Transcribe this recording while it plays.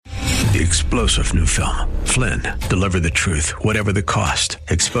The explosive new film, Flynn, deliver the truth, whatever the cost,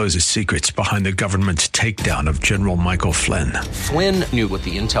 exposes secrets behind the government's takedown of General Michael Flynn. Flynn knew what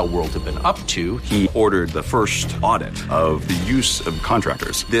the intel world had been up to. He ordered the first audit of the use of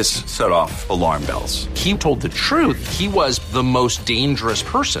contractors. This set off alarm bells. He told the truth. He was the most dangerous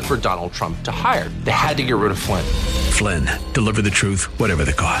person for Donald Trump to hire. They had to get rid of Flynn. Flynn, deliver the truth, whatever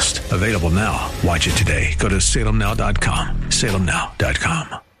the cost. Available now. Watch it today. Go to salemnow.com.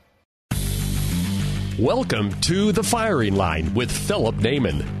 salemnow.com. Welcome to The Firing Line with Philip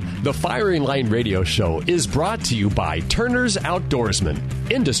Naiman. The Firing Line radio show is brought to you by Turner's Outdoorsman,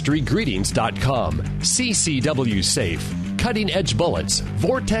 IndustryGreetings.com, CCW Safe, Cutting Edge Bullets,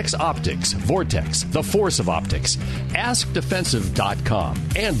 Vortex Optics, Vortex, the Force of Optics, AskDefensive.com,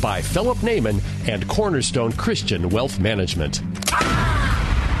 and by Philip Naiman and Cornerstone Christian Wealth Management.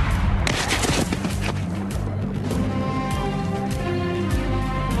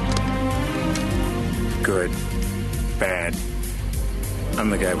 Good, bad. I'm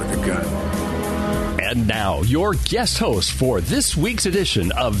the guy with the gun. And now, your guest host for this week's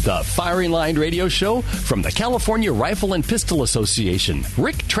edition of the Firing Line radio show from the California Rifle and Pistol Association,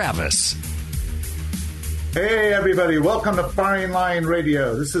 Rick Travis. Hey, everybody. Welcome to Firing Line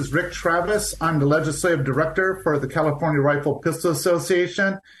Radio. This is Rick Travis. I'm the Legislative Director for the California Rifle Pistol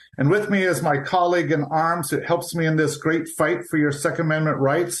Association. And with me is my colleague in arms who helps me in this great fight for your Second Amendment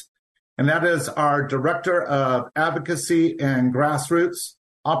rights. And that is our Director of Advocacy and Grassroots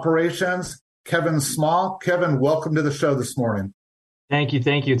Operations, Kevin Small. Kevin, welcome to the show this morning. Thank you.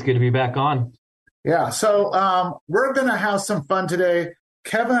 It's good to be back on. Yeah, so we're going to have some fun today.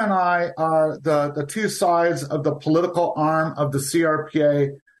 Kevin and I are the two sides of the political arm of the CRPA.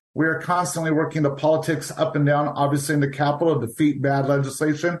 We are constantly working the politics up and down, obviously in the Capitol, to defeat bad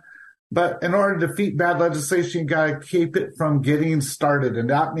legislation. But in order to defeat bad legislation, you got to keep it from getting started. And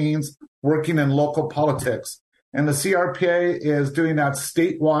that means working in local politics. And the CRPA is doing that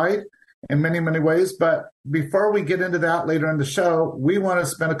statewide in many, many ways. But before we get into that later in the show, we want to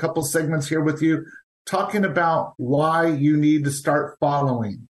spend a couple segments here with you talking about why you need to start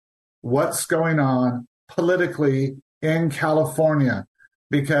following what's going on politically in California,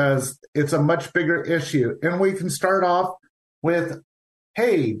 because it's a much bigger issue. And we can start off with,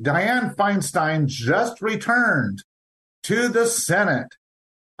 hey, Dianne Feinstein just returned to the Senate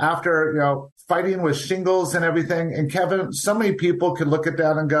after, fighting with shingles and everything. And Kevin, so many people could look at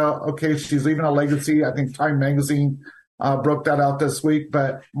that and go, okay, she's leaving a legacy. I think Time Magazine broke that out this week.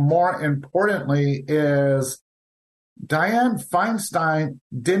 But more importantly is Dianne Feinstein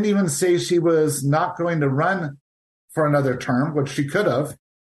didn't even say she was not going to run for another term, which she could have.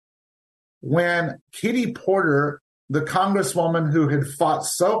 When Katie Porter, the congresswoman who had fought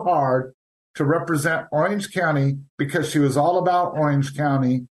so hard to represent Orange County because she was all about Orange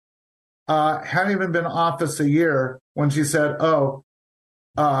County, hadn't even been in office a year when she said, I'm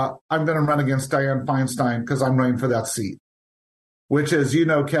going to run against Dianne Feinstein because I'm running for that seat, which is,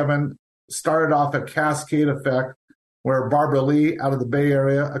 Kevin, started off a cascade effect where Barbara Lee out of the Bay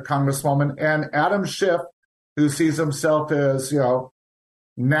Area, a congresswoman, and Adam Schiff, who sees himself as,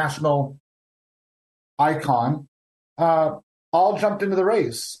 national icon, all jumped into the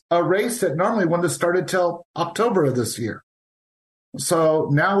race, a race that normally wouldn't have started till October of this year. So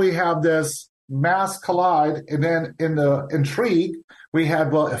now we have this mass collide. And then in the intrigue, we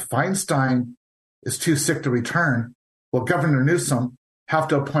had, well, if Feinstein is too sick to return, will Governor Newsom have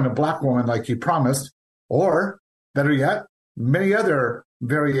to appoint a black woman like he promised? Or better yet, many other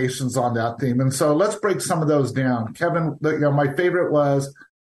variations on that theme. And so let's break some of those down. Kevin, my favorite was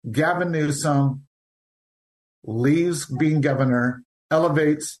Gavin Newsom leaves being governor,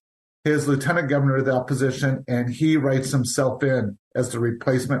 elevates his lieutenant governor to that position, and he writes himself in as the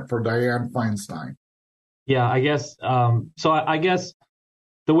replacement for Dianne Feinstein. Yeah, I guess. I guess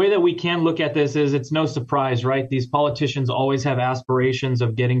the way that we can look at this is it's no surprise, right? These politicians always have aspirations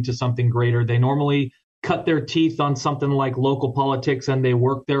of getting to something greater. They normally cut their teeth on something like local politics and they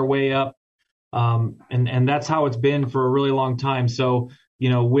work their way up. And that's how it's been for a really long time. So,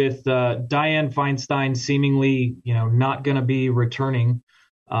 with Dianne Feinstein seemingly, not going to be returning,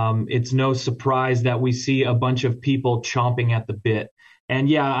 it's no surprise that we see a bunch of people chomping at the bit. And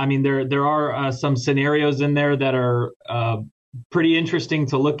yeah, I mean, there are some scenarios in there that are pretty interesting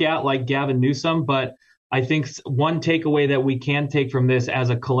to look at, like Gavin Newsom. But I think one takeaway that we can take from this as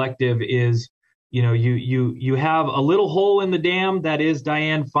a collective is, you have a little hole in the dam that is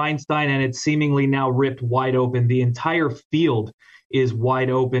Dianne Feinstein, and it's seemingly now ripped wide open. The entire field is wide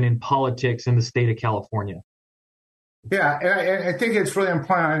open in politics in the state of California. Yeah, and I think it's really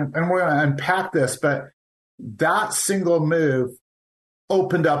important, and we're going to unpack this, but that single move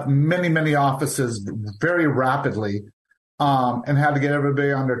opened up many, many offices very rapidly, and had to get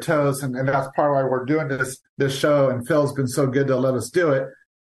everybody on their toes. And that's part of why we're doing this show. And Phil's been so good to let us do it.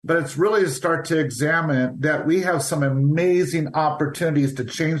 But it's really to start to examine that we have some amazing opportunities to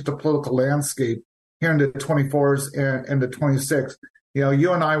change the political landscape here in the 24s and the 26th. You know,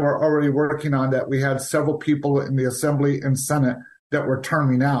 you and I were already working on that. We had several people in the Assembly and Senate that were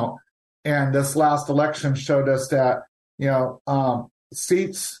turning out. And this last election showed us that, you know,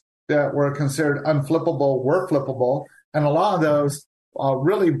 seats that were considered unflippable were flippable. And a lot of those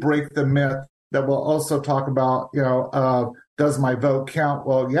really break the myth that we'll also talk about, you know, does my vote count?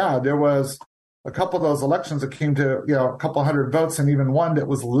 Well, yeah, there was a couple of those elections that came to, you know, a couple hundred votes, and even one that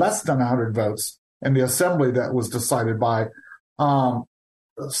was less than 100 votes in the Assembly that was decided by.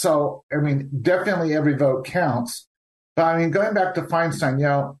 So, I mean, definitely every vote counts. But I mean, going back to Feinstein, you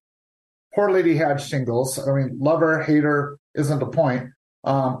know, poor lady had shingles. I mean, love her, hate her isn't the point.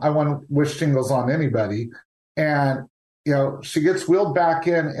 I wouldn't wish shingles on anybody. And, you know, she gets wheeled back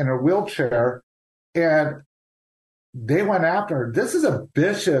in her wheelchair, and they went after her. This is a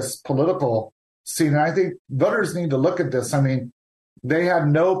vicious political scene. And I think voters need to look at this. I mean, they had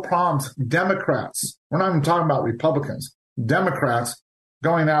no problems. Democrats, we're not even talking about Republicans, Democrats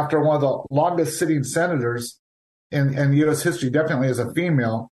going after one of the longest sitting senators in U.S. history, definitely as a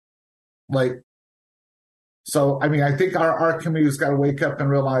female. Like, so, I mean, I think our community's got to wake up and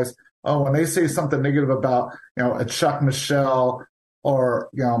realize, oh, when they say something negative about, you know, a Chuck Michelle or,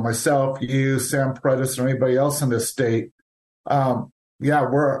 you know, myself, you, Sam Paredes, or anybody else in this state, yeah,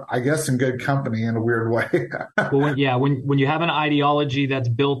 we're, I guess, in good company in a weird way. Well, when you have an ideology that's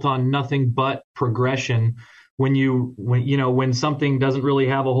built on nothing but progression, when something doesn't really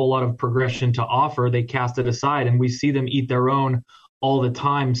have a whole lot of progression to offer, they cast it aside, and we see them eat their own all the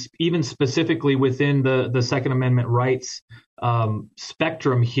time, even specifically within the Second Amendment rights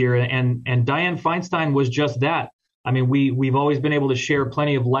spectrum here. And Dianne Feinstein was just that. I mean, we've always been able to share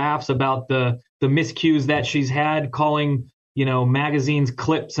plenty of laughs about the miscues that she's had, calling, you know, magazines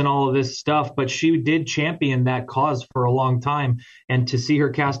clips and all of this stuff, but she did champion that cause for a long time. And to see her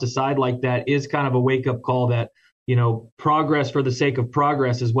cast aside like that is kind of a wake-up call that, you know, progress for the sake of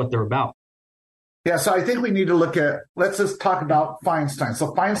progress is what they're about. Yeah, so I think we need to let's just talk about Feinstein.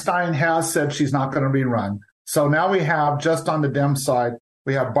 So Feinstein has said she's not going to be run. So now we have, just on the Dem side,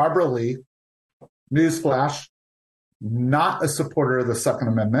 we have Barbara Lee, newsflash, not a supporter of the Second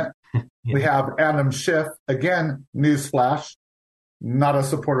Amendment. Yeah. We have Adam Schiff, again, newsflash, not a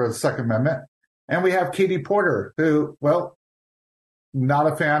supporter of the Second Amendment. And we have Katie Porter, who, well,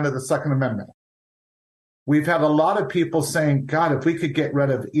 not a fan of the Second Amendment. We've had a lot of people saying, God, if we could get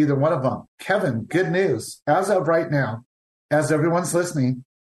rid of either one of them. Kevin, good news. As of right now, as everyone's listening,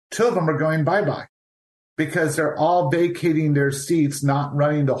 2 of them are going bye-bye because they're all vacating their seats, not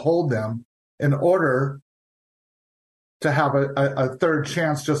running to hold them in order to have a third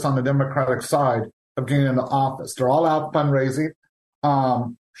chance just on the Democratic side of getting into office. They're all out fundraising.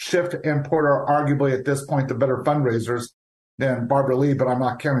 Schiff and Porter are arguably at this point the better fundraisers than Barbara Lee, but I'm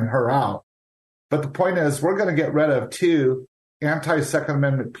not counting her out. But the point is, we're going to get rid of 2 anti-Second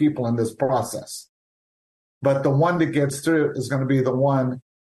Amendment people in this process. But the one that gets through is going to be the one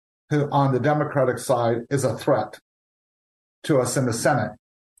who, on the Democratic side, is a threat to us in the Senate.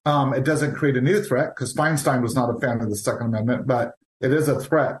 It doesn't create a new threat because Feinstein was not a fan of the Second Amendment, but it is a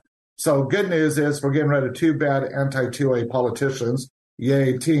threat. So good news is we're getting rid of 2 bad anti-2A politicians.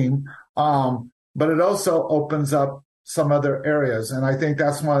 Yay, team. But it also opens up some other areas. And I think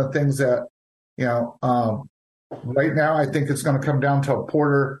that's one of the things that, you know, right now I think it's going to come down to a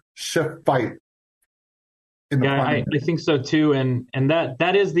Porter-Schiff fight. I think so too. And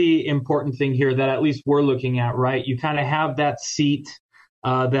that is the important thing here that at least we're looking at, right? You kind of have that seat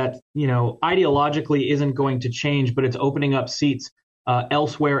that, you know, ideologically isn't going to change, but it's opening up seats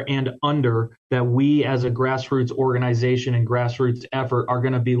elsewhere and under that we as a grassroots organization and grassroots effort are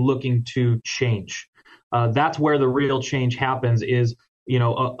going to be looking to change. That's where the real change happens is, you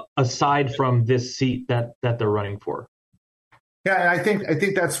know, aside from this seat that they're running for. Yeah, and I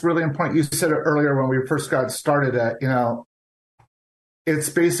think that's really important. You said it earlier when we first got started at, you know, it's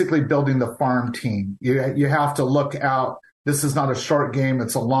basically building the farm team. You have to look out. This is not a short game.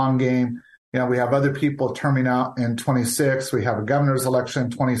 It's a long game. You know, we have other people terming out in 26. We have a governor's election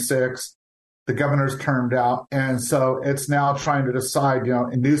in 26. The governor's termed out. And so it's now trying to decide, you know,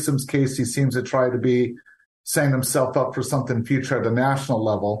 in Newsom's case, he seems to try to be setting himself up for something future at the national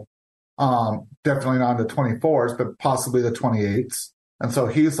level. Definitely not the 24s, but possibly the 28s. And so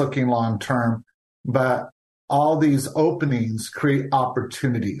he's looking long term. But all these openings create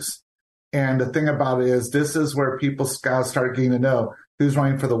opportunities. And the thing about it is, this is where people start getting to know who's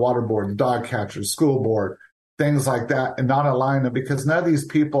running for the water board, the dog catcher, school board, things like that, and not align them, because none of these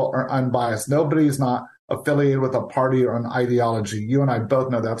people are unbiased. Nobody's not affiliated with a party or an ideology. You and I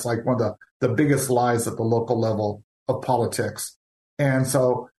both know that's like one of the biggest lies at the local level of politics. And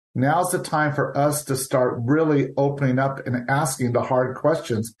so now's the time for us to start really opening up and asking the hard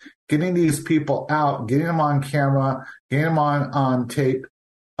questions, getting these people out, getting them on camera, getting them on tape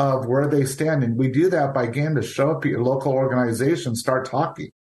of where they stand. And we do that by getting to show up at your local organization, start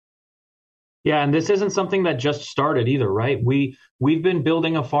talking. Yeah, and this isn't something that just started either, right? We've been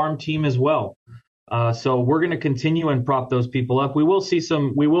building a farm team as well. So we're going to continue and prop those people up. We will see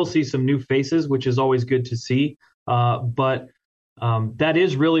some new faces, which is always good to see. But that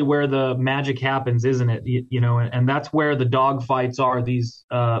is really where the magic happens, isn't it? And that's where the dog fights are, these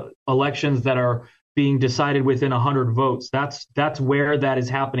elections that are being decided within 100 votes. That's where that is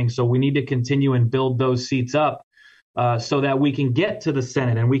happening. So we need to continue and build those seats up so that we can get to the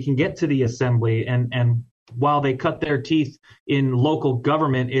Senate and we can get to the Assembly. And while they cut their teeth in local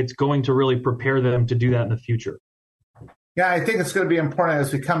government, it's going to really prepare them to do that in the future. Yeah, I think it's going to be important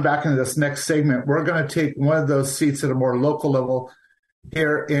as we come back into this next segment. We're going to take one of those seats at a more local level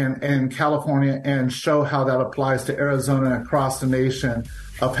here in California and show how that applies to Arizona and across the nation,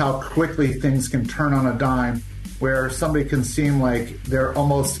 of how quickly things can turn on a dime, where somebody can seem like they're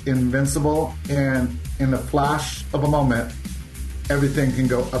almost invincible, and in the flash of a moment, everything can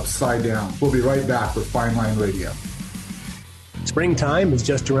go upside down. We'll be right back with Fine Line Radio. Springtime is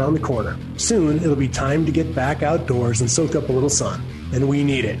just around the corner. Soon, it'll be time to get back outdoors and soak up a little sun. And we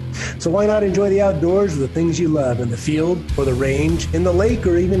need it. So why not enjoy the outdoors with the things you love in the field or the range, in the lake,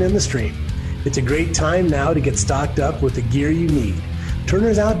 or even in the stream? It's a great time now to get stocked up with the gear you need.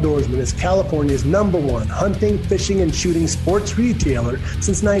 Turner's Outdoorsman is California's #1 hunting, fishing, and shooting sports retailer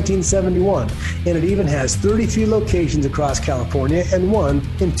since 1971, and it even has 33 locations across California and one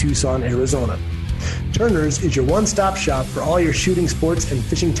in Tucson, Arizona. Turner's is your one-stop shop for all your shooting sports and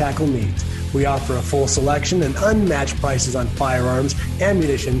fishing tackle needs. We offer a full selection and unmatched prices on firearms,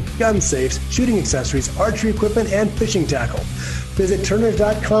 ammunition, gun safes, shooting accessories, archery equipment, and fishing tackle. Visit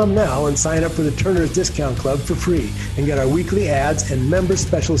Turners.com now and sign up for the Turners Discount Club for free and get our weekly ads and member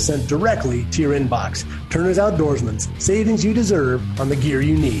specials sent directly to your inbox. Turners Outdoorsman's, savings you deserve on the gear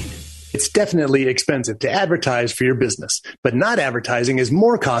you need. It's definitely expensive to advertise for your business, but not advertising is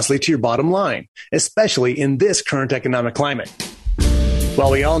more costly to your bottom line, especially in this current economic climate.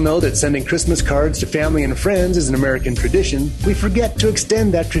 While we all know that sending Christmas cards to family and friends is an American tradition, we forget to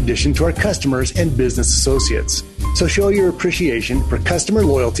extend that tradition to our customers and business associates. So show your appreciation for customer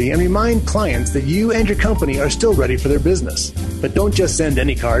loyalty and remind clients that you and your company are still ready for their business. But don't just send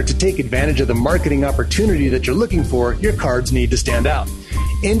any card. To take advantage of the marketing opportunity that you're looking for, your cards need to stand out.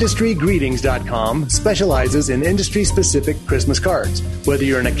 IndustryGreetings.com specializes in industry-specific Christmas cards. Whether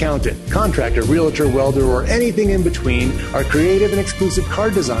you're an accountant, contractor, realtor, welder, or anything in between, our creative and exclusive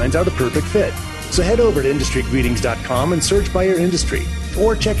card designs are the perfect fit. So head over to IndustryGreetings.com and search by your industry.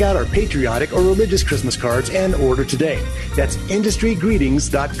 Or check out our patriotic or religious Christmas cards and order today. That's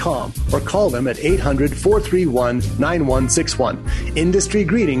IndustryGreetings.com or call them at 800-431-9161.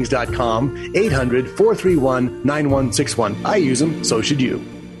 IndustryGreetings.com, 800-431-9161. I use them, so should you.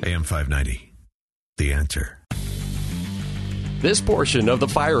 AM 590, The Answer. This portion of the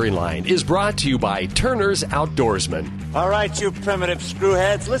firing line is brought to you by Turner's Outdoorsman. All right, you primitive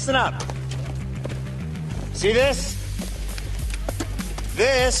screwheads, listen up. See this?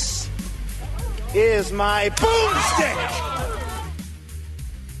 This is my boomstick.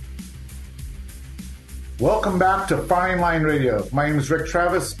 Welcome back to Firing Line Radio. My name is Rick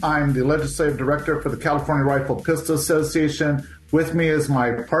Travis. I'm the Legislative Director for the California Rifle Pistol Association. With me is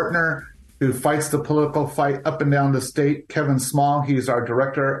my partner who fights the political fight up and down the state, Kevin Small. He's our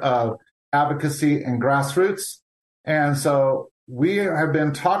Director of Advocacy and Grassroots. And so we have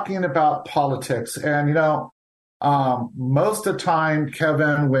been talking about politics. And, most of the time,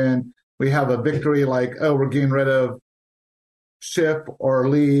 Kevin, when we have a victory like, we're getting rid of Schiff or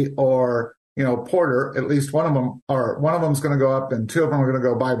Lee or, Porter, at least one of them is going to go up and two of them are going to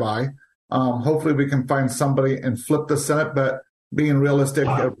go bye-bye. Hopefully we can find somebody and flip the Senate, but being realistic,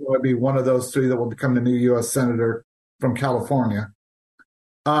 it'll probably be one of those three that will become the new U.S. Senator from California.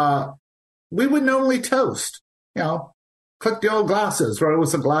 We would normally toast, click the old glasses, whether it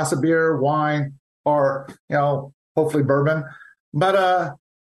was a glass of beer, wine, or, hopefully bourbon. But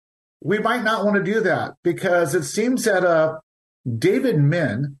we might not want to do that because it seems that David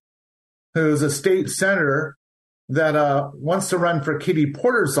Min, who's a state senator that wants to run for Katie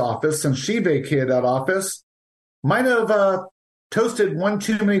Porter's office since she vacated that office, might have toasted one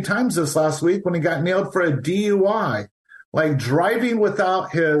too many times this last week when he got nailed for a DUI. like driving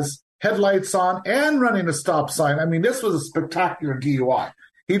without his headlights on and running a stop sign. I mean, this was a spectacular DUI.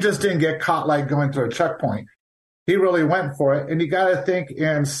 He just didn't get caught like going through a checkpoint. He really went for it. And you got to think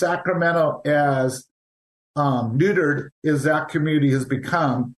in Sacramento, as neutered as that community has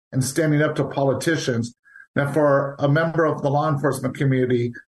become and standing up to politicians, that for a member of the law enforcement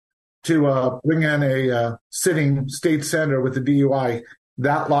community to bring in a sitting state senator with a DUI,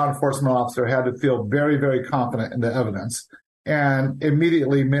 that law enforcement officer had to feel very, very confident in the evidence. And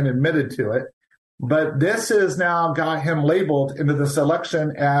immediately men admitted to it. But this has now got him labeled into this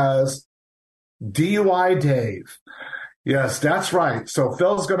election as DUI Dave. Yes, that's right. So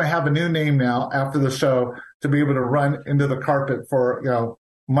Phil's going to have a new name now after the show to be able to run into the carpet for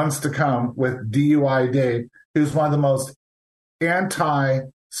months to come with DUI Dave, who's one of the most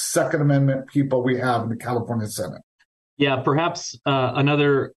anti-Second Amendment people we have in the California Senate. Yeah, perhaps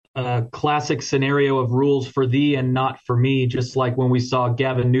another classic scenario of rules for thee and not for me, just like when we saw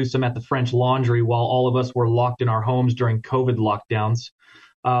Gavin Newsom at the French Laundry while all of us were locked in our homes during COVID lockdowns.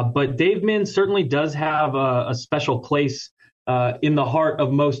 But Dave Min certainly does have a special place in the heart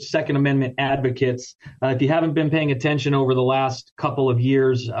of most Second Amendment advocates. If you haven't been paying attention over the last couple of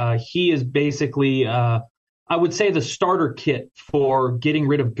years, he is basically, I would say, the starter kit for getting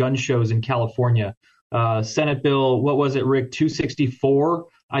rid of gun shows in California. Senate Bill, what was it, Rick? 264,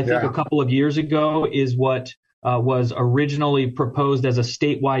 I think, a couple of years ago is what was originally proposed as a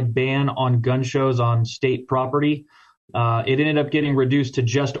statewide ban on gun shows on state property. It ended up getting reduced to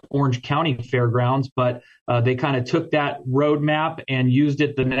just Orange County fairgrounds, but they kind of took that roadmap and used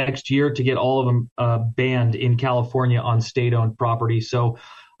it the next year to get all of them banned in California on state-owned property. So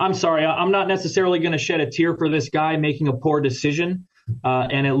I'm sorry, I'm not necessarily going to shed a tear for this guy making a poor decision.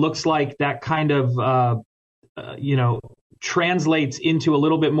 And it looks like that kind of, translates into a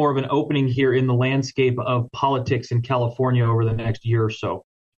little bit more of an opening here in the landscape of politics in California over the next year or so.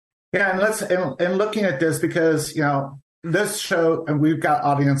 Yeah, and looking at this, because this show, and we've got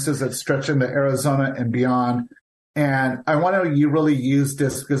audiences that stretch into Arizona and beyond, and I want to really use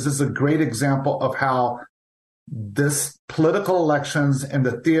this because this is a great example of how this political elections and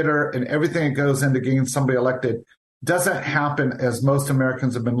the theater and everything that goes into getting somebody elected doesn't happen as most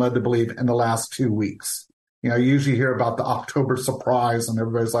Americans have been led to believe in the last 2 weeks. You usually hear about the October surprise and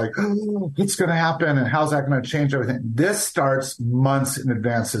everybody's like, oh, what's going to happen and how's that going to change everything? This starts months in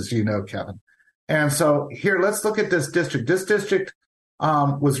advance, as you know, Kevin. And so here, let's look at this district. This district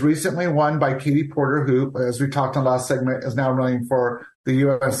was recently won by Katie Porter, who, as we talked in the last segment, is now running for the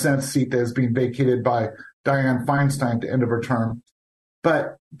U.S. Senate seat that is being vacated by Dianne Feinstein at the end of her term.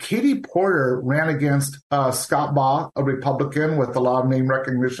 But Katie Porter ran against Scott Baugh, a Republican with a lot of name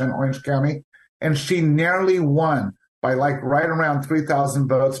recognition in Orange County, and she narrowly won by right around 3,000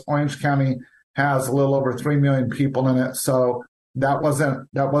 votes. Orange County has a little over 3 million people in it, so that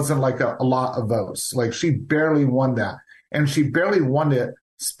wasn't like a lot of votes. Like, she barely won that, and she barely won it,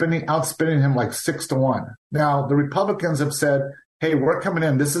 outspinning him like 6-1. Now the Republicans have said, "Hey, we're coming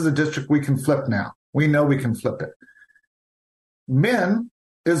in. This is a district we can flip now. We know we can flip it." Min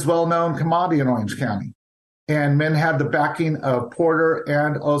is well-known commodity in Orange County, and Min had the backing of Porter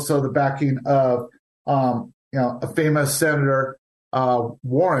and also the backing of a famous Senator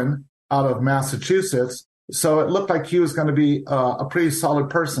Warren out of Massachusetts. So it looked like he was going to be a pretty solid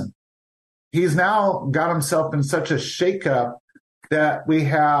person. He's now got himself in such a shakeup that we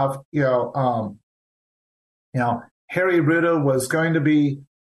have, Harry Ruda was going to be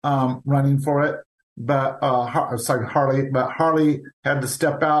running for it. But Harley had to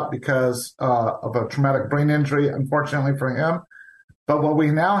step out because of a traumatic brain injury, unfortunately for him. But what we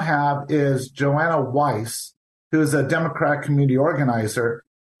now have is Joanna Weiss, who is a Democratic community organizer,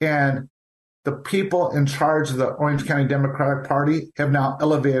 and the people in charge of the Orange County Democratic Party have now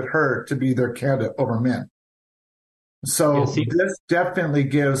elevated her to be their candidate over Min. So this definitely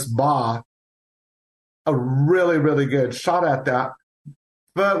gives Baugh a really, really good shot at that.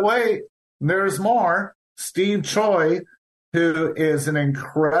 But wait, there's more. Steve Choi, who is an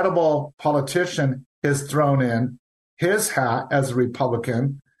incredible politician, is thrown in his hat as a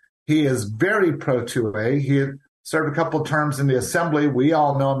Republican. He is very pro-2A. He had served a couple of terms in the assembly. We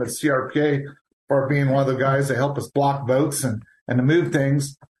all know him at CRPA for being one of the guys that help us block votes and to move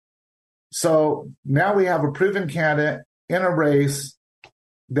things. So now we have a proven candidate in a race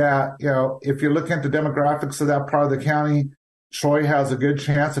that, if you're looking at the demographics of that part of the county, Choi has a good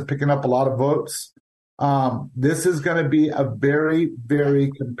chance of picking up a lot of votes. This is going to be a very,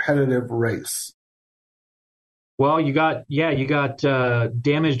 very competitive race. Well, you got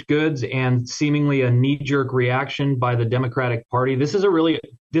damaged goods and seemingly a knee-jerk reaction by the Democratic Party. This is a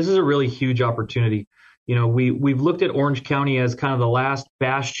really huge opportunity. we've looked at Orange County as kind of the last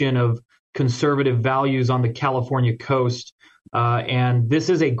bastion of conservative values on the California coast. And this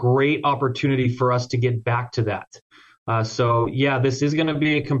is a great opportunity for us to get back to that. This is going to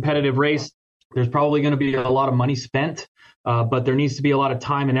be a competitive race. There's probably going to be a lot of money spent, but there needs to be a lot of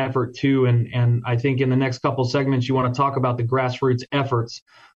time and effort too. And I think in the next couple segments, you want to talk about the grassroots efforts.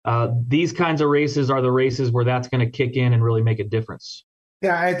 These kinds of races are the races where that's going to kick in and really make a difference.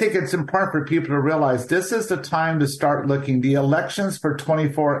 Yeah, I think it's important for people to realize this is the time to start looking. The elections for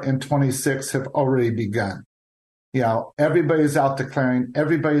 24 and 26 have already begun. Everybody's out declaring,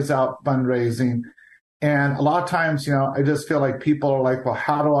 everybody's out fundraising. And a lot of times, I just feel like people are like, well,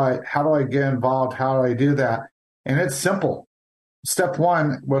 how do I get involved? How do I do that? And it's simple. Step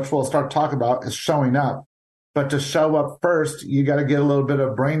one, which we'll start talking about, is showing up. But to show up first, you got to get a little bit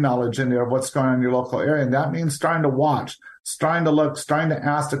of brain knowledge in there of what's going on in your local area. And that means starting to watch, starting to look, starting to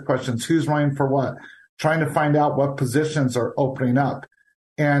ask the questions, who's running for what, trying to find out what positions are opening up.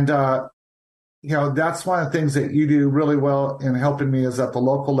 And, that's one of the things that you do really well in helping me is at the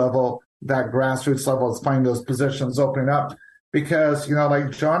local level, that grassroots level, is finding those positions opening up. Because,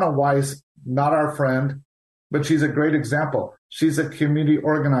 like Joanna Weiss, not our friend, but she's a great example. She's a community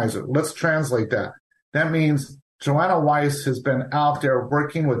organizer. Let's translate that. That means Joanna Weiss has been out there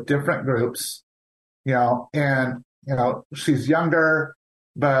working with different groups, and, she's younger,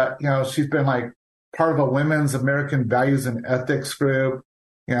 but, she's been like part of a women's American values and ethics group,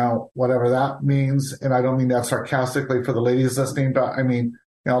 whatever that means. And I don't mean that sarcastically for the ladies listening, but I mean,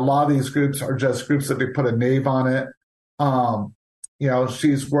 a lot of these groups are just groups that they put a name on it.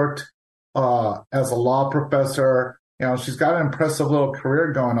 She's worked as a law professor. She's got an impressive little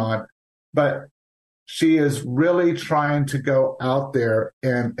career going on, but she is really trying to go out there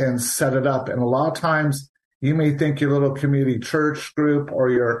and set it up. And a lot of times you may think your little community church group or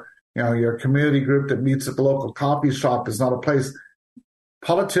your community group that meets at the local coffee shop is not a place.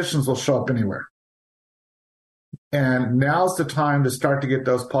 Politicians will show up anywhere. And now's the time to start to get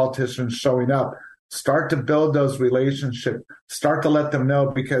those politicians showing up, start to build those relationships, start to let them know,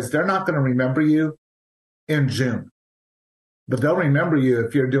 because they're not going to remember you in June, but they'll remember you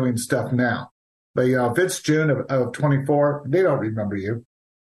if you're doing stuff now. But, if it's June of 24, they don't remember you.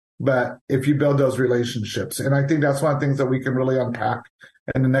 But if you build those relationships, and I think that's one of the things that we can really unpack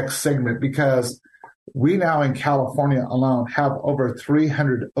in the next segment, because we now in California alone have over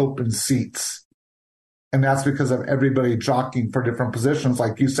 300 open seats. And that's because of everybody jockeying for different positions.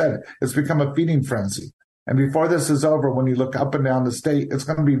 Like you said, it's become a feeding frenzy. And before this is over, when you look up and down the state, it's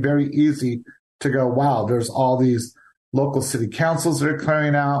going to be very easy to go, wow, there's all these local city councils that are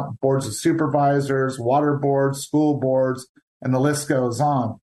clearing out, boards of supervisors, water boards, school boards, and the list goes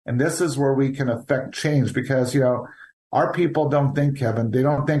on. And this is where we can affect change, because, our people don't think, Kevin, they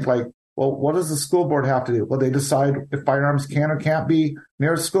don't think like, well, what does the school board have to do? Well, they decide if firearms can or can't be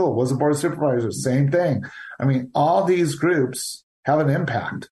near a school. What's the board of supervisors? Same thing. I mean, all these groups have an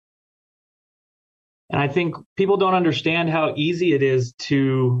impact. And I think people don't understand how easy it is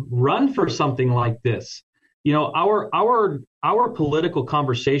to run for something like this. Our political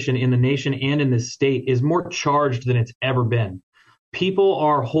conversation in the nation and in this state is more charged than it's ever been. People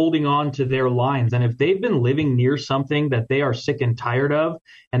are holding on to their lines. And if they've been living near something that they are sick and tired of,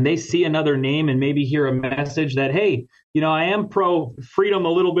 and they see another name and maybe hear a message that, hey, I am pro freedom a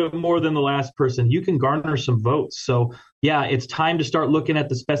little bit more than the last person, you can garner some votes. So, yeah, it's time to start looking at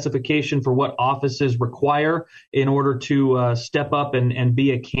the specification for what offices require in order to step up and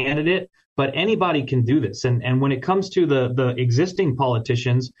be a candidate. But anybody can do this. And when it comes to the existing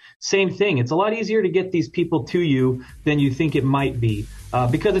politicians, same thing. It's a lot easier to get these people to you than you think it might be,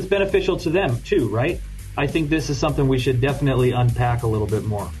 because it's beneficial to them too, right? I think this is something we should definitely unpack a little bit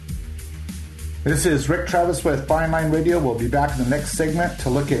more. This is Rick Travis with Fine Line Radio. We'll be back in the next segment to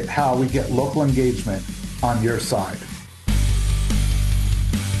look at how we get local engagement on your side.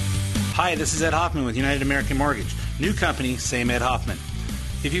 Hi, this is Ed Hoffman with United American Mortgage. New company, same Ed Hoffman.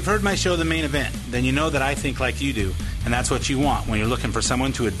 If you've heard my show, The Main Event, then you know that I think like you do, and that's what you want when you're looking for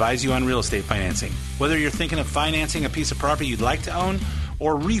someone to advise you on real estate financing. Whether you're thinking of financing a piece of property you'd like to own,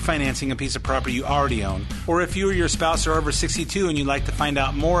 or refinancing a piece of property you already own, or if you or your spouse are over 62 and you'd like to find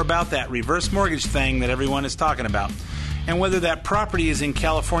out more about that reverse mortgage thing that everyone is talking about, and whether that property is in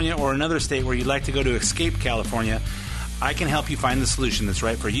California or another state where you'd like to go to escape California, I can help you find the solution that's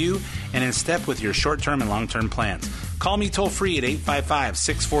right for you and in step with your short-term and long-term plans. Call me toll-free at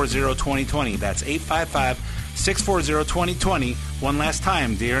 855-640-2020. That's 855 640-2020. One last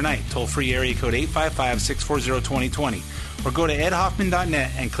time, day or night. Toll-free area code 855-640-2020. Or go to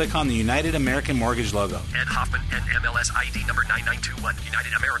edhoffman.net and click on the United American Mortgage logo. Ed Hoffman, NMLS ID number 9921.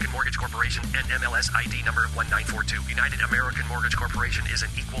 United American Mortgage Corporation, NMLS ID number 1942. United American Mortgage Corporation is an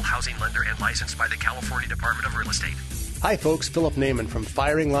equal housing lender and licensed by the California Department of Real Estate. Hi folks, Philip Naiman from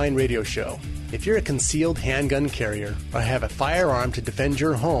Firing Line Radio Show. If you're a concealed handgun carrier or have a firearm to defend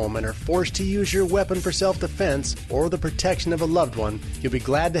your home and are forced to use your weapon for self-defense or the protection of a loved one, you'll be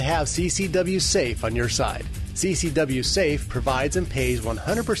glad to have CCW Safe on your side. CCW Safe provides and pays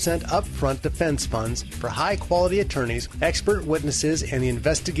 100% upfront defense funds for high-quality attorneys, expert witnesses, and the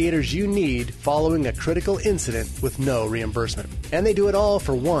investigators you need following a critical incident with no reimbursement. And they do it all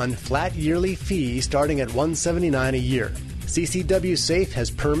for one flat yearly fee starting at $179 a year. CCW Safe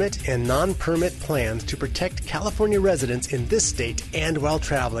has permit and non-permit plans to protect California residents in this state and while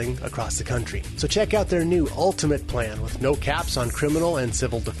traveling across the country. So check out their new Ultimate Plan with no caps on criminal and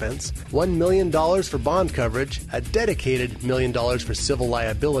civil defense, $1 million for bond coverage, a dedicated $1 million for civil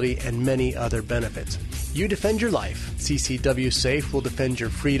liability, and many other benefits. You defend your life. CCW Safe will defend your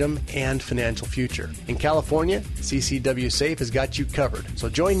freedom and financial future. In California, CCW Safe has got you covered. So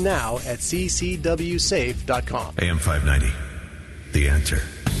join now at ccwsafe.com. AM 590, The Answer.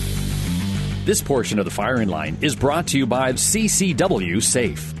 This portion of the Firing Line is brought to you by CCW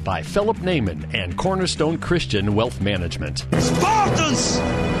Safe. By Philip Naiman and Cornerstone Christian Wealth Management. Spartans,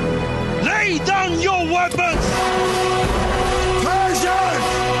 lay down your weapons! Persians,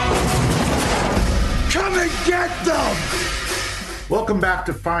 come and get them! Welcome back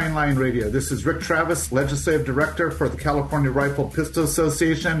to Firing Line Radio. This is Rick Travis, Legislative Director for the California Rifle Pistol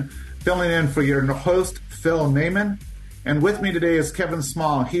Association, filling in for your host, Phil Naiman. And with me today is Kevin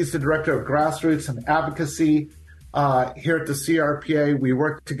Small. He's the Director of Grassroots and Advocacy here at the CRPA. We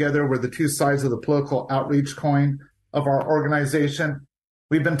work together. We're the two sides of the political outreach coin of our organization.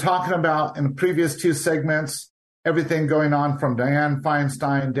 We've been talking about, in the previous two segments, everything going on from Dianne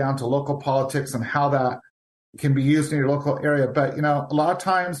Feinstein down to local politics and how that can be used in your local area. But, you know, a lot of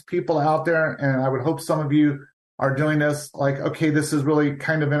times people out there, and I would hope some of you are doing this, like, okay, this is really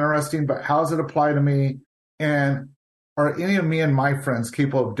kind of interesting, but how does it apply to me? And are any of me and my friends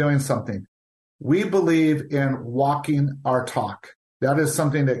capable of doing something? We believe in walking our talk. That is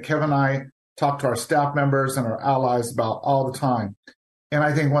something that Kevin and I talk to our staff members and our allies about all the time. And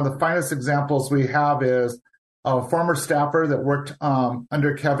I think one of the finest examples we have is a former staffer that worked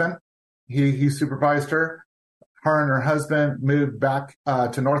under Kevin. He supervised her. Her and her husband moved back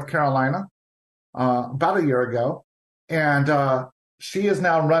to North Carolina about a year ago. And she is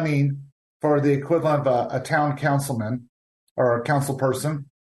now running for the equivalent of a town councilman or a council person.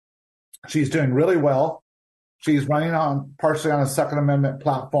 She's doing really well. She's running partially on a Second Amendment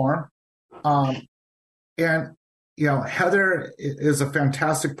platform. And, you know, Heather is a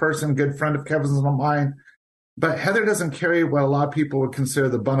fantastic person, good friend of Kevin's and mine. But Heather doesn't carry what a lot of people would consider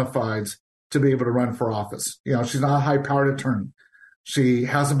the bona fides to be able to run for office. You know, she's not a high-powered attorney. She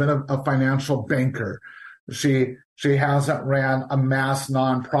hasn't been a financial banker. She hasn't ran a mass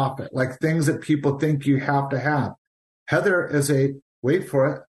nonprofit, like things that people think you have to have. Heather is a, wait for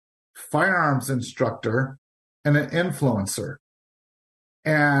it, firearms instructor and an influencer.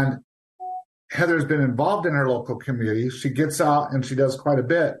 And Heather's been involved in her local community. She gets out and she does quite a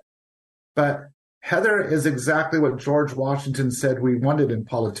bit. But Heather is exactly what George Washington said we wanted in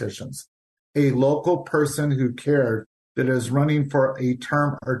politicians. A local person who cared, that is running for a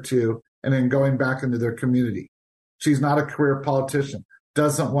term or two and then going back into their community. She's not a career politician,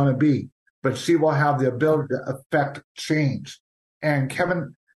 doesn't want to be, but she will have the ability to affect change. And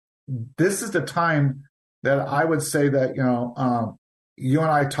Kevin, this is the time that I would say that, you know, you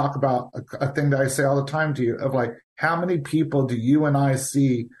and I talk about a thing that I say all the time to you of like, how many people do you and I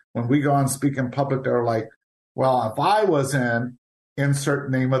see when we go and speak in public that are like, well, if I was in insert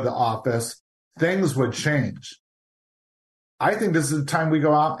name of the office, things would change. I think this is the time we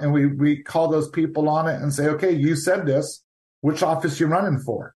go out and we call those people on it and say, okay, you said this, which office you running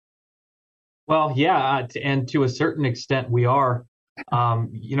for? Well, yeah, and to a certain extent we are.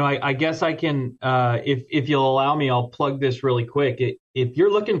 You know, I guess I can, if you'll allow me, I'll plug this really quick. If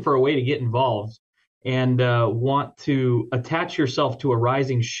you're looking for a way to get involved and want to attach yourself to a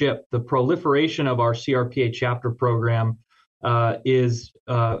rising ship, the proliferation of our CRPA chapter program is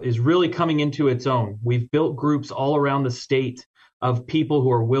really coming into its own. We've built groups all around the state of people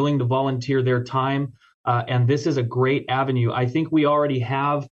who are willing to volunteer their time, and this is a great avenue. I think we already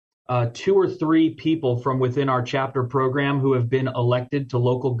have 2 or 3 people from within our chapter program who have been elected to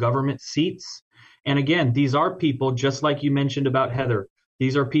local government seats. And again, these are people, just like you mentioned about Heather,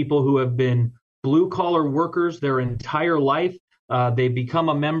 these are people who have been blue collar workers their entire life. They become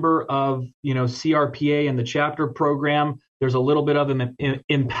a member of, CRPA and the chapter program. There's a little bit of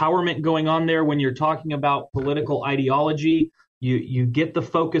empowerment going on there when you're talking about political ideology. You get the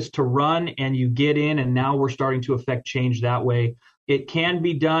focus to run and you get in, and now we're starting to affect change that way. It can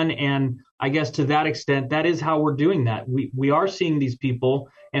be done, and I guess to that extent, that is how we're doing that. We are seeing these people,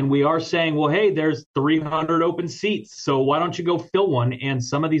 and we are saying, well, hey, there's 300 open seats, so why don't you go fill one? And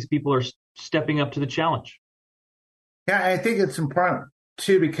some of these people are stepping up to the challenge. Yeah, I think it's important,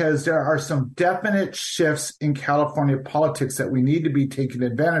 too, because there are some definite shifts in California politics that we need to be taking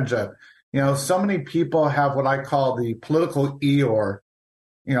advantage of. So many people have what I call the political Eeyore,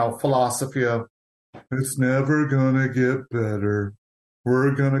 philosophy of, it's never going to get better.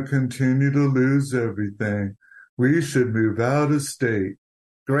 We're going to continue to lose everything. We should move out of state.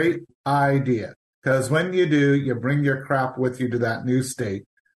 Great idea. Because when you do, you bring your crap with you to that new state.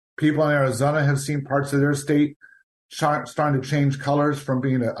 People in Arizona have seen parts of their state starting to change colors from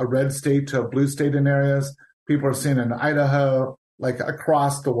being a red state to a blue state in areas. People are seeing in Idaho, like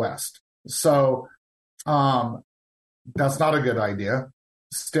across the West. So that's not a good idea.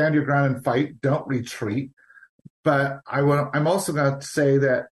 Stand your ground and fight. Don't retreat. But I'm also going to say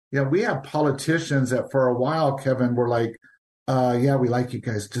that, we have politicians that for a while, Kevin, were like, yeah, we like you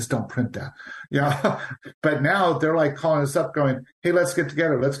guys. Just don't print that. But now they're like calling us up going, hey, let's get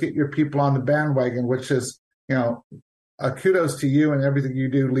together. Let's get your people on the bandwagon, which is, kudos to you and everything you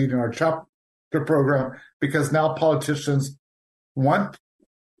do leading our chapter program, because now politicians want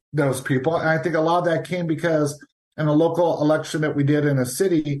those people. And I think a lot of that came because in a local election that we did in a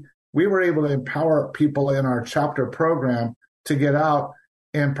city, we were able to empower people in our chapter program to get out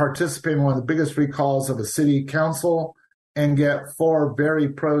and participate in one of the biggest recalls of a city council and get 4 very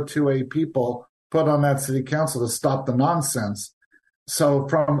pro-2A people put on that city council to stop the nonsense. So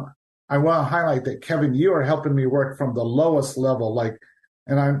I want to highlight that, Kevin, you are helping me work from the lowest level,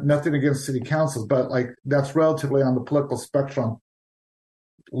 and I'm nothing against city councils, but that's relatively on the political spectrum,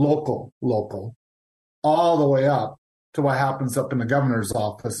 local, all the way up to what happens up in the governor's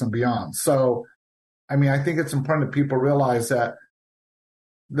office and beyond. So, I think it's important that people realize that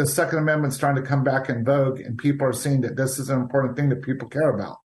the Second Amendment's trying to come back in vogue, and people are seeing that this is an important thing that people care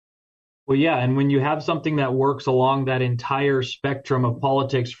about. Well, yeah, and when you have something that works along that entire spectrum of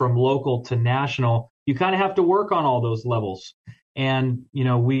politics from local to national, you kind of have to work on all those levels. And,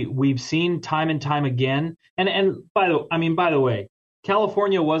 we've seen time and time again. And by the way,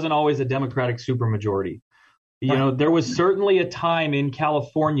 California wasn't always a Democratic supermajority. There was certainly a time in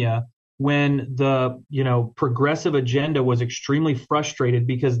California when the, progressive agenda was extremely frustrated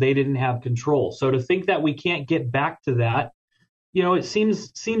because they didn't have control. So to think that we can't get back to that, it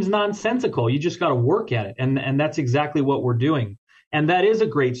seems nonsensical. You just got to work at it. And that's exactly what we're doing. And that is a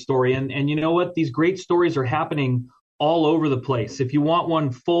great story. And you know what? These great stories are happening all over the place. If you want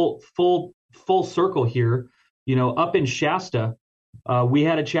one full circle here, up in Shasta, we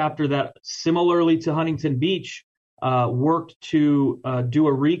had a chapter that, similarly to Huntington Beach, worked to do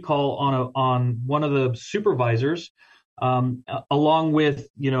a recall on one of the supervisors, along with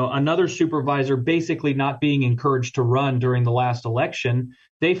another supervisor basically not being encouraged to run during the last election.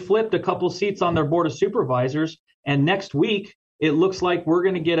 They flipped a couple seats on their board of supervisors, and next week it looks like we're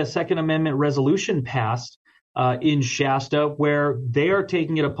going to get a Second Amendment resolution passed in Shasta, where they are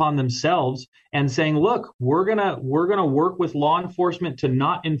taking it upon themselves and saying, look, we're gonna work with law enforcement to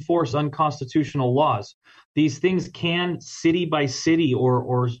not enforce unconstitutional laws. These things can, city by city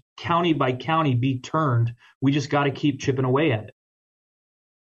or county by county, be turned. We just got to keep chipping away at it.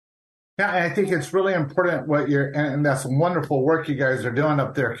 Yeah, I think it's really important and that's wonderful work you guys are doing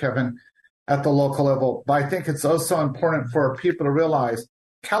up there, Kevin, at the local level. But I think it's also important for people to realize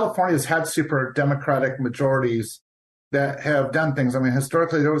California's had super democratic majorities that have done things.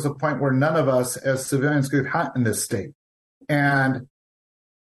 Historically, there was a point where none of us as civilians could hunt in this state. And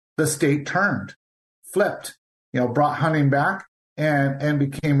the state flipped, brought hunting back and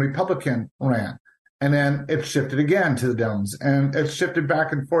became Republican ran. And then it shifted again to the Dems, and it shifted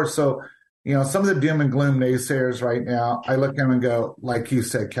back and forth. So, some of the doom and gloom naysayers right now, I look at them and go, like you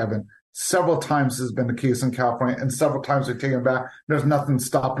said, Kevin, several times has been the case in California, and several times we've taken it back. There's nothing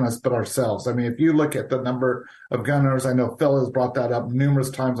stopping us but ourselves. If you look at the number of gun owners, I know Phil has brought that up numerous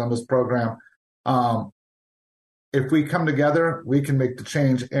times on this program. If we come together, we can make the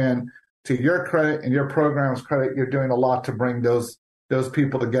change. And to your credit and your program's credit, you're doing a lot to bring those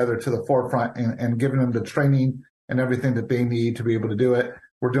people together to the forefront and giving them the training and everything that they need to be able to do it.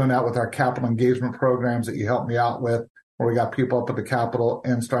 We're doing that with our capital engagement programs that you helped me out with, where we got people up at the Capitol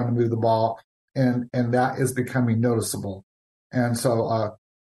and starting to move the ball, and that is becoming noticeable. And so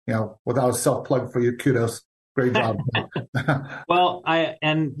without a self-plug for you, kudos. Great job. Well,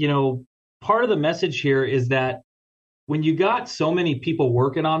 part of the message here is that when you got so many people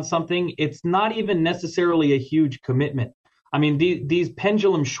working on something, it's not even necessarily a huge commitment. I mean, these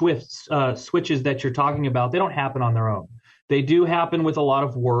pendulum switches that you're talking about, they don't happen on their own. They do happen with a lot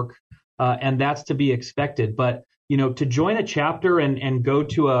of work, and that's to be expected. But, to join a chapter and go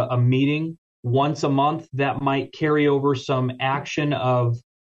to a meeting once a month that might carry over some action of,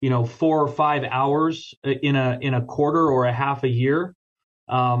 4 or 5 hours in a quarter or a half a year.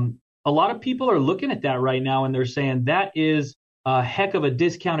 A lot of people are looking at that right now, and they're saying that is a heck of a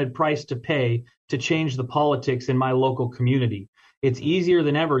discounted price to pay to change the politics in my local community. It's easier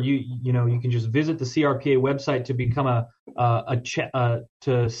than ever. You can just visit the CRPA website to become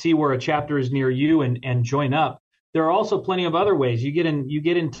to see where a chapter is near you and join up. There are also plenty of other ways. You get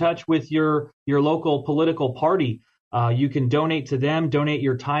in touch with your local political party. You can donate to them, donate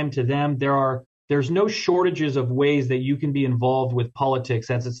your time to them. There's no shortages of ways that you can be involved with politics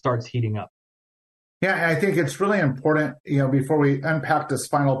as it starts heating up. Yeah, I think it's really important, before we unpack this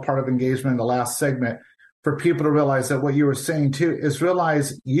final part of engagement in the last segment, for people to realize that what you were saying too is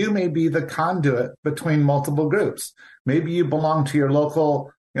realize you may be the conduit between multiple groups. Maybe you belong to your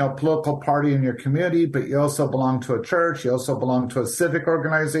local, political party in your community, but you also belong to a church. You also belong to a civic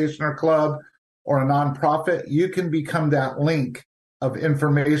organization or club or a nonprofit. You can become that link of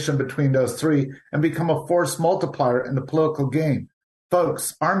information between those three and become a force multiplier in the political game.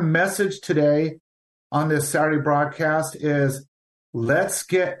 Folks, our message today on this Saturday broadcast is let's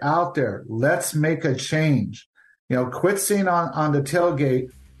get out there. Let's make a change. Quit sitting on the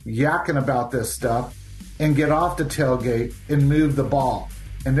tailgate yakking about this stuff and get off the tailgate and move the ball.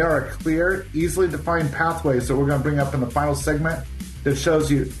 And there are clear, easily defined pathways that we're going to bring up in the final segment that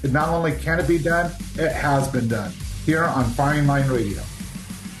shows you not only can it be done, it has been done here on Firing Line Radio.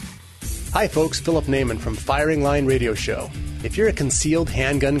 Hi, folks. Philip Naiman from Firing Line Radio Show. If you're a concealed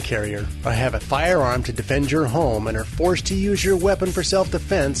handgun carrier or have a firearm to defend your home and are forced to use your weapon for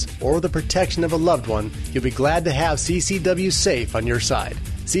self-defense or the protection of a loved one, you'll be glad to have CCW Safe on your side.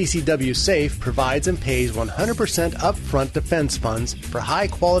 CCW Safe provides and pays 100% upfront defense funds for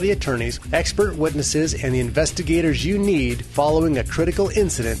high-quality attorneys, expert witnesses, and the investigators you need following a critical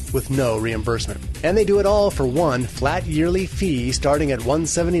incident with no reimbursement. And they do it all for one flat yearly fee starting at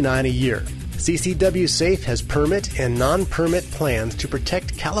 $179 a year. CCW Safe has permit and non-permit plans to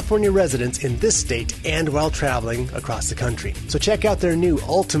protect California residents in this state and while traveling across the country. So check out their new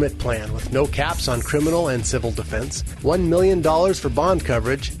Ultimate Plan with no caps on criminal and civil defense, $1 million for bond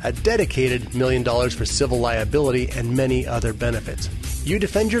coverage, a dedicated $1 million for civil liability, and many other benefits. You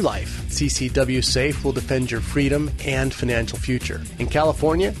defend your life. CCW Safe will defend your freedom and financial future. In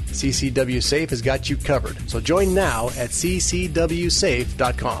California, CCW Safe has got you covered. So join now at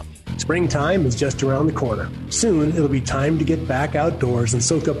ccwsafe.com. Springtime is just around the corner. Soon, it'll be time to get back outdoors and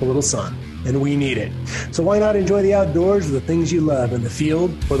soak up a little sun. And we need it. So why not enjoy the outdoors with the things you love in the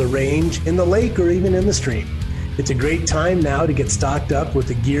field or the range, in the lake, or even in the stream? It's a great time now to get stocked up with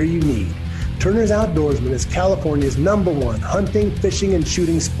the gear you need. Turner's Outdoorsman is California's #1 hunting, fishing, and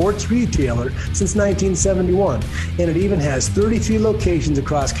shooting sports retailer since 1971, and it even has 33 locations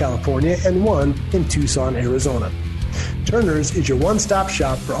across California and one in Tucson, Arizona. Turner's is your one-stop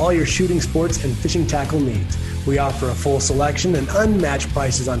shop for all your shooting sports and fishing tackle needs. We offer a full selection and unmatched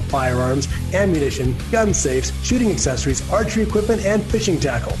prices on firearms, ammunition, gun safes, shooting accessories, archery equipment, and fishing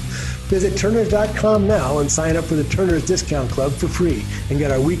tackle. Visit Turners.com now and sign up for the Turners Discount Club for free and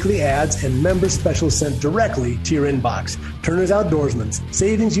get our weekly ads and member specials sent directly to your inbox. Turners Outdoorsman,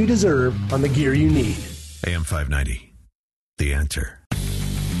 savings you deserve on the gear you need. AM 590, The Answer.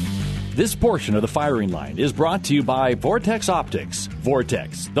 This portion of the Firing Line is brought to you by Vortex Optics.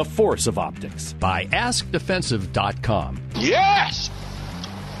 Vortex, the force of optics. By AskDefensive.com. Yes!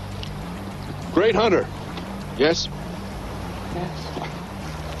 Great hunter. Yes? Yes.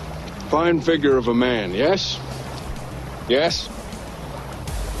 Fine figure of a man, yes? Yes?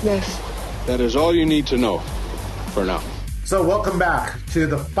 Yes. That is all you need to know for now. So welcome back to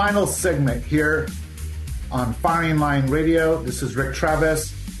the final segment here on Firing Line Radio. This is Rick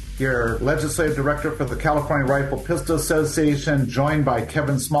Travis, your legislative director for the California Rifle Pistol Association, joined by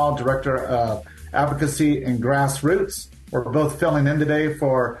Kevin Small, director of advocacy and grassroots. We're both filling in today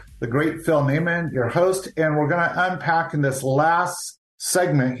for the great Phil Naiman, your host, and we're going to unpack in this last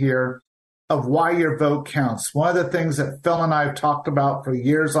segment here of why your vote counts. One of the things that Phil and I have talked about for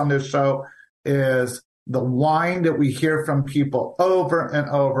years on this show is the whine that we hear from people over and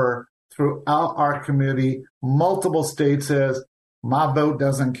over throughout our community, multiple states, is my vote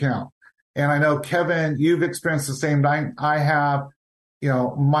doesn't count. And I know, Kevin, you've experienced the same thing I have.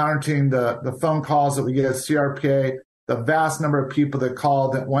 monitoring the phone calls that we get at CRPA, the vast number of people that call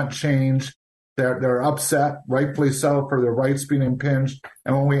that want change. They're upset, rightfully so, for their rights being impinged.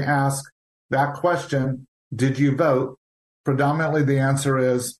 And when we ask that question, did you vote? Predominantly the answer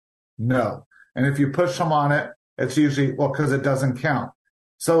is no. And if you push them on it, it's usually, because it doesn't count.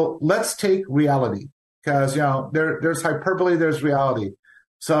 So let's take reality, because, there's hyperbole, there's reality.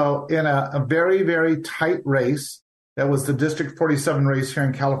 So in a very, very tight race, that was the District 47 race here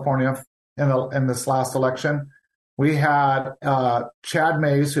in California in this last election, we had Chad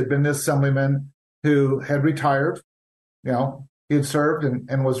Mays, who had been the assemblyman, who had retired. He had served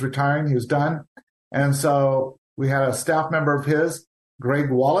and was retiring. He was done. And so we had a staff member of his,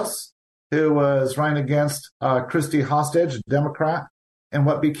 Greg Wallace, who was running against Christy Hostage, a Democrat, in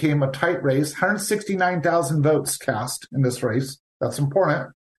what became a tight race. 169,000 votes cast in this race. That's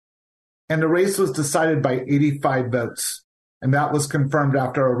important. And the race was decided by 85 votes. And that was confirmed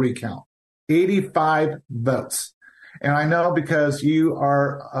after a recount. 85 votes. And I know, because you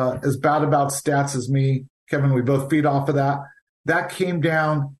are as bad about stats as me, Kevin, we both feed off of that. That came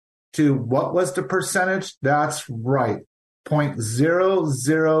down to, what was the percentage? That's right.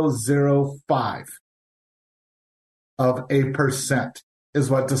 0.0005 of a percent is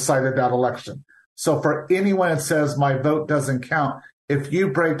what decided that election. So for anyone that says my vote doesn't count, if you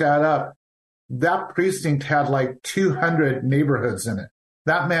break that up, that precinct had like 200 neighborhoods in it.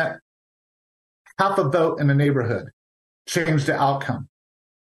 That meant half a vote in a neighborhood changed the outcome.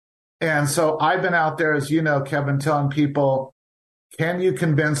 And so I've been out there, as you know, Kevin, telling people, can you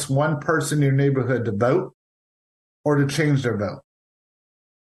convince one person in your neighborhood to vote or to change their vote?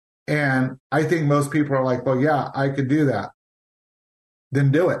 And I think most people are like, well, yeah, I could do that.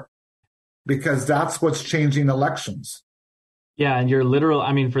 Then do it, because that's what's changing elections. Yeah, and you're literal.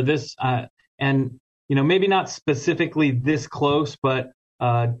 I mean, for this, and maybe not specifically this close, but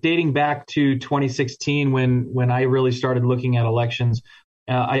dating back to 2016, when I really started looking at elections,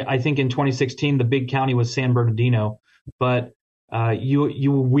 I think in 2016 the big county was San Bernardino, but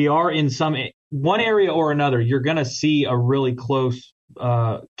we are in one area or another. You're going to see a really close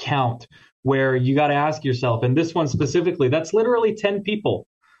count where you got to ask yourself, and this one specifically, that's literally 10 people.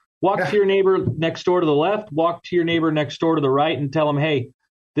 Walk to your neighbor next door to the left, walk to your neighbor next door to the right, and tell them, hey,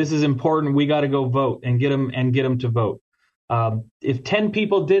 this is important. We got to go vote, and get them to vote. If 10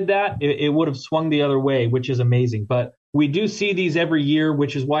 people did that, it would have swung the other way, which is amazing. But we do see these every year,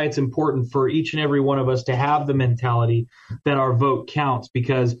 which is why it's important for each and every one of us to have the mentality that our vote counts,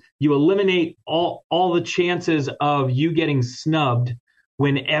 because you eliminate all the chances of you getting snubbed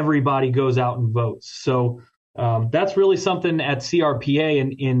when everybody goes out and votes. So that's really something at CRPA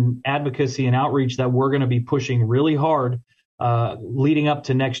and in advocacy and outreach that we're going to be pushing really hard leading up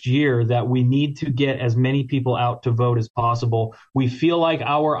to next year, that we need to get as many people out to vote as possible. We feel like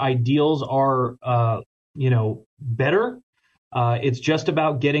our ideals are, better. It's just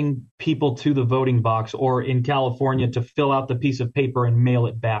about getting people to the voting box, or in California, to fill out the piece of paper and mail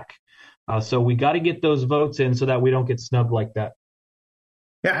it back. So we got to get those votes in so that we don't get snubbed like that.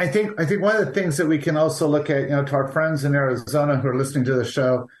 Yeah, I think one of the things that we can also look at, to our friends in Arizona who are listening to the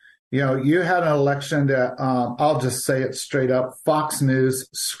show, you had an election that, I'll just say it straight up, Fox News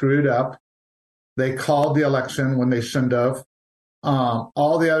screwed up. They called the election when they shouldn't have.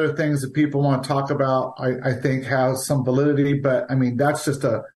 All the other things that people want to talk about, I think have some validity, but I mean, that's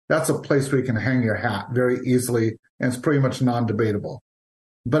a place where you can hang your hat very easily, and it's pretty much non-debatable.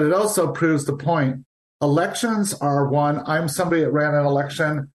 But it also proves the point. Elections are won. I'm somebody that ran an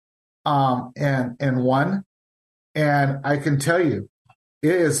election, and won. And I can tell you,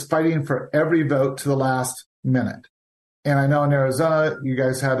 it is fighting for every vote to the last minute. And I know in Arizona, you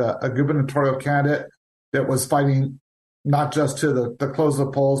guys had a gubernatorial candidate that was fighting not just to the close of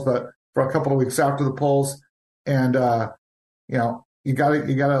the polls, but for a couple of weeks after the polls. And, you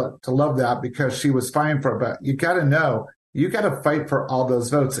gotta love that, because she was fighting for it. But you gotta know, you gotta fight for all those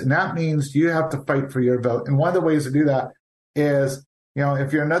votes. And that means you have to fight for your vote. And one of the ways to do that is,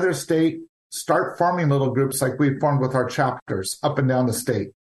 if you're another state, start forming little groups like we formed with our chapters up and down the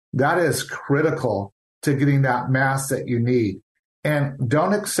state. That is critical to getting that mass that you need. And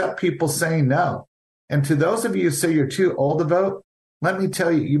don't accept people saying no. And to those of you who say you're too old to vote, let me tell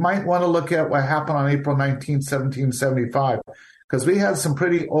you, you might want to look at what happened on April 19, 1775, because we had some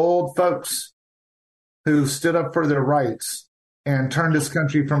pretty old folks who stood up for their rights and turned this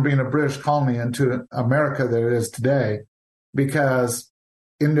country from being a British colony into America that it is today, because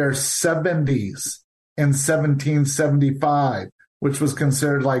in their 70s in 1775, which was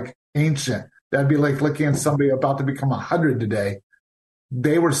considered like ancient, that'd be like looking at somebody about to become 100 today.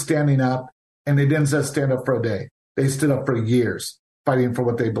 They were standing up, and they didn't just stand up for a day. They stood up for years. fighting for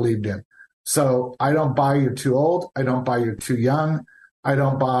what they believed in. So I don't buy you're too old. I don't buy you're too young. I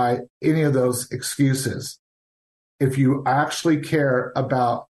don't buy any of those excuses. If you actually care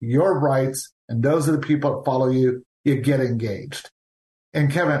about your rights and those are the people that follow you, you get engaged.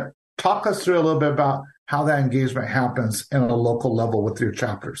 And Kevin, talk us through a little bit about how that engagement happens in a local level with your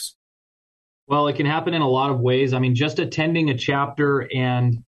chapters. Well, it can happen in a lot of ways. I mean, just attending a chapter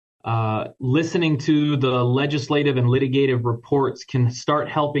and listening to the legislative and litigative reports can start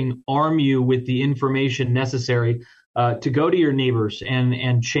helping arm you with the information necessary to go to your neighbors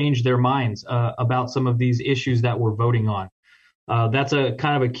and change their minds about some of these issues that we're voting on. That's a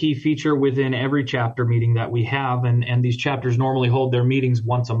kind of a key feature within every chapter meeting that we have, and these chapters normally hold their meetings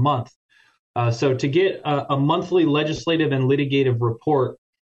once a month. So to get a monthly legislative and litigative report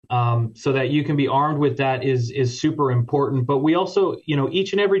so that you can be armed with that is super important. But we also,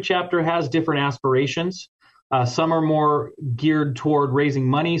 each and every chapter has different aspirations. Some are more geared toward raising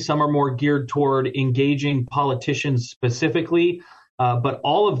money. Some are more geared toward engaging politicians specifically. But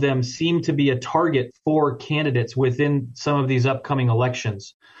all of them seem to be a target for candidates within some of these upcoming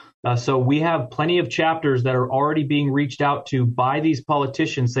elections. So we have plenty of chapters that are already being reached out to by these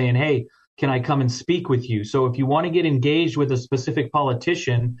politicians saying, hey, can I come and speak with you? So if you want to get engaged with a specific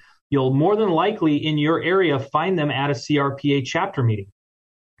politician, you'll more than likely in your area find them at a CRPA chapter meeting.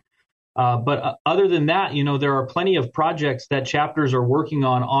 But other than that, there are plenty of projects that chapters are working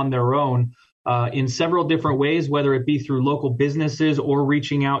on their own in several different ways, whether it be through local businesses or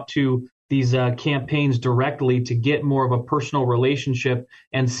reaching out to these campaigns directly to get more of a personal relationship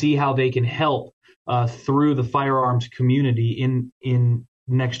and see how they can help through the firearms community in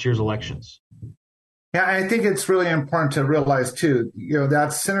next year's elections. Yeah, I think it's really important to realize, too,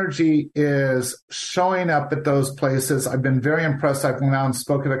 that synergy is showing up at those places. I've been very impressed. I've gone out and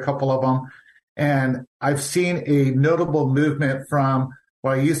spoken at a couple of them, and I've seen a notable movement from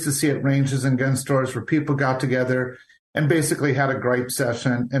what I used to see at ranges and gun stores where people got together and basically had a gripe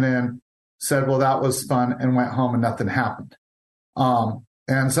session and then said, well, that was fun, and went home and nothing happened. And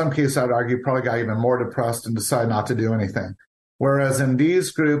in some cases, I'd argue probably got even more depressed and decided not to do anything. Whereas in these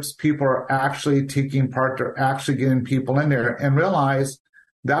groups, people are actually taking part. They're actually getting people in there and realize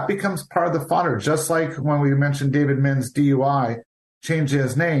that becomes part of the fodder. Just like when we mentioned David Minn's DUI, changing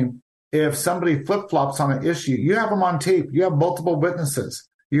his name. If somebody flip-flops on an issue, you have them on tape. You have multiple witnesses.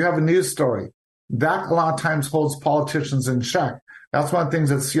 You have a news story. That a lot of times holds politicians in check. That's one of the things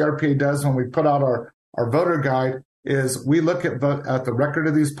that CRPA does when we put out our voter guide is we look at the record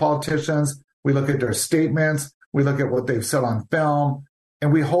of these politicians. We look at their statements. We look at what they've said on film,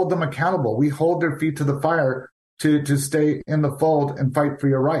 and we hold them accountable. We hold their feet to the fire to stay in the fold and fight for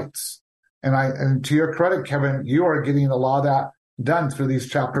your rights. And to your credit, Kevin, you are getting a lot of that done through these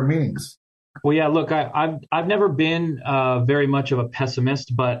chapter meetings. Well, yeah, look, I've never been very much of a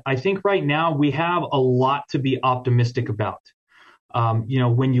pessimist, but I think right now we have a lot to be optimistic about.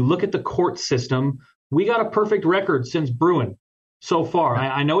 When you look at the court system, we got a perfect record since Bruen so far.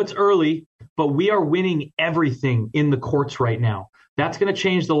 I know it's early, but we are winning everything in the courts right now. That's going to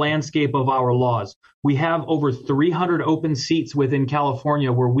change the landscape of our laws. We have over 300 open seats within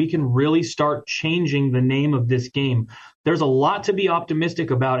California where we can really start changing the name of this game. There's a lot to be optimistic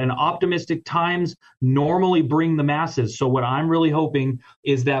about, and optimistic times normally bring the masses. So what I'm really hoping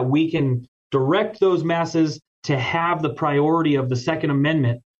is that we can direct those masses to have the priority of the Second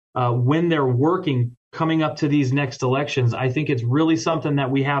Amendment when they're working coming up to these next elections. I think it's really something that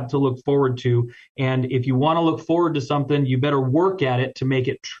we have to look forward to. And if you want to look forward to something, you better work at it to make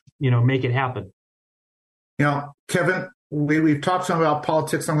it happen. Kevin, we've talked some about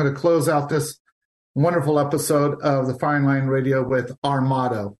politics. I'm going to close out this wonderful episode of the Firing Line Radio with our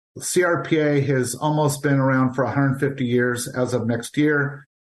motto. CRPA has almost been around for 150 years as of next year.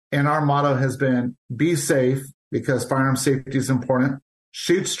 And our motto has been, be safe, because firearm safety is important.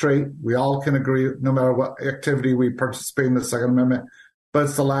 Shoot straight. We all can agree, no matter what activity we participate in the Second Amendment. But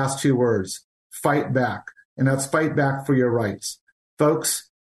it's the last two words, fight back. And that's fight back for your rights. Folks,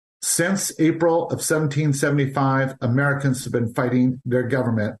 since April of 1775, Americans have been fighting their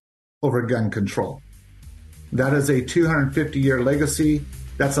government over gun control. That is a 250-year legacy.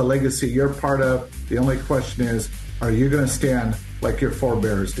 That's a legacy you're part of. The only question is, are you going to stand like your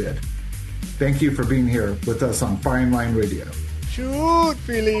forebears did? Thank you for being here with us on Firing Line Radio. Shoot,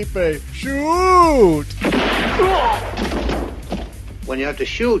 Felipe! Shoot! When you have to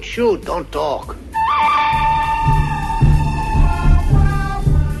shoot, shoot. Don't talk.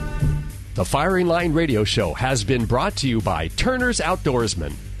 The Firing Line Radio Show has been brought to you by Turner's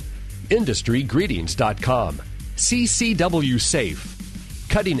Outdoorsman, IndustryGreetings.com, CCW Safe,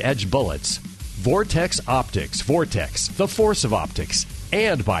 Cutting Edge Bullets, Vortex Optics, Vortex, the force of optics,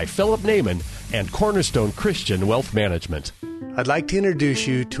 and by Philip Naiman and Cornerstone Christian Wealth Management. I'd like to introduce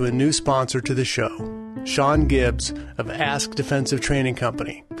you to a new sponsor to the show, Sean Gibbs of Ask Defensive Training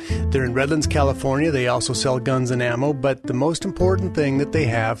Company. They're in Redlands, California. They also sell guns and ammo, but the most important thing that they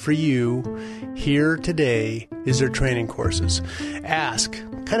have for you here today is their training courses. Ask,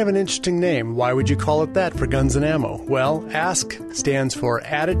 kind of an interesting name. Why would you call it that for guns and ammo? Well, Ask stands for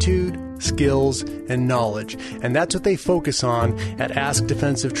Attitude, Skills, and Knowledge, and that's what they focus on at Ask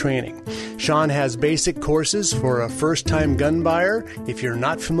Defensive Training. Sean has basic courses for a first-time gun buyer. If you're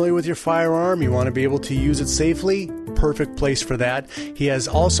not familiar with your firearm, you want to be able to use it safely, perfect place for that. He has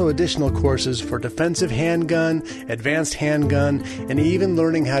also additional courses for defensive handgun, advanced handgun, and even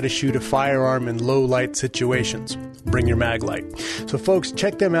learning how to shoot a firearm in low-light situations. Bring your mag light. So folks,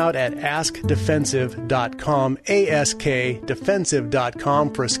 check them out at askdefensive.com,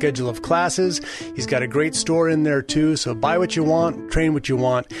 askdefensive.com for a schedule of classes. He's got a great store in there too, so buy what you want, train what you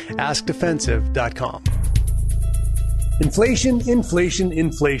want, askdefensive.com. Inflation, inflation,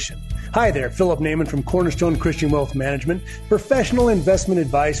 inflation. Hi there, Philip Naiman from Cornerstone Christian Wealth Management, professional investment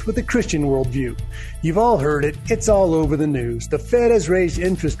advice with a Christian worldview. You've all heard it. It's all over the news. The Fed has raised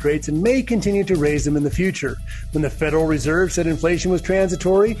interest rates and may continue to raise them in the future. When the Federal Reserve said inflation was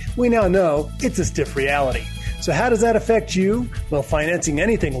transitory, we now know it's a stiff reality. So how does that affect you? Well, financing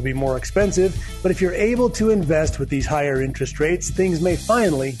anything will be more expensive, but if you're able to invest with these higher interest rates, things may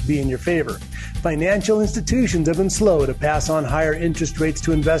finally be in your favor. Financial institutions have been slow to pass on higher interest rates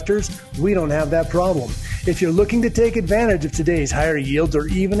to investors. We don't have that problem. If you're looking to take advantage of today's higher yields or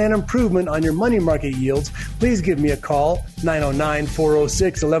even an improvement on your money market yields, please give me a call,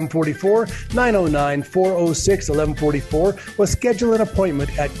 909-406-1144, 909-406-1144, or schedule an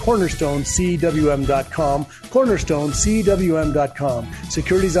appointment at cornerstonecwm.com, cornerstonecwm.com.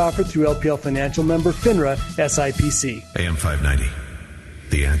 Securities offered through LPL Financial, member FINRA, SIPC. AM 590,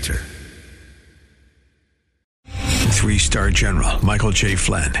 The Answer. 3-star General Michael J.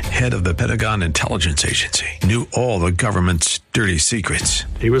 Flynn, head of the Pentagon Intelligence Agency, knew all the government's dirty secrets.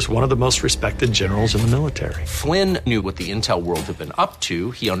 He was one of the most respected generals in the military. Flynn knew what the intel world had been up to.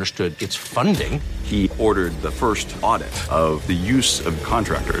 He understood its funding. He ordered the first audit of the use of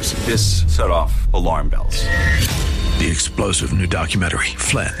contractors. This set off alarm bells. The explosive new documentary,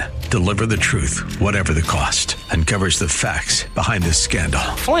 Flynn, Deliver the Truth, Whatever the Cost, uncovers the facts behind this scandal.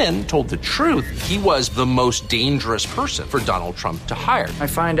 Flynn told the truth. He was the most dangerous person for Donald Trump to hire. I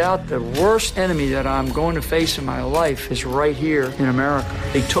find out the worst enemy that I'm going to face in my life is right here in America.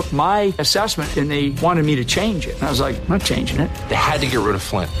 They took my assessment and they wanted me to change it. And I was like, I'm not changing it. They had to get rid of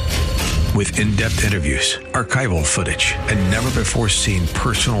Flynn. With in-depth interviews, archival footage, and never-before-seen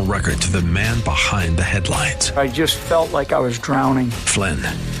personal records of the man behind the headlines. I just felt like I was drowning. Flynn,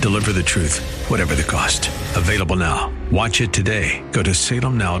 Deliver the Truth, Whatever the Cost. Available now. Watch it today. Go to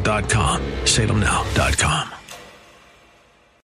salemnow.com. salemnow.com.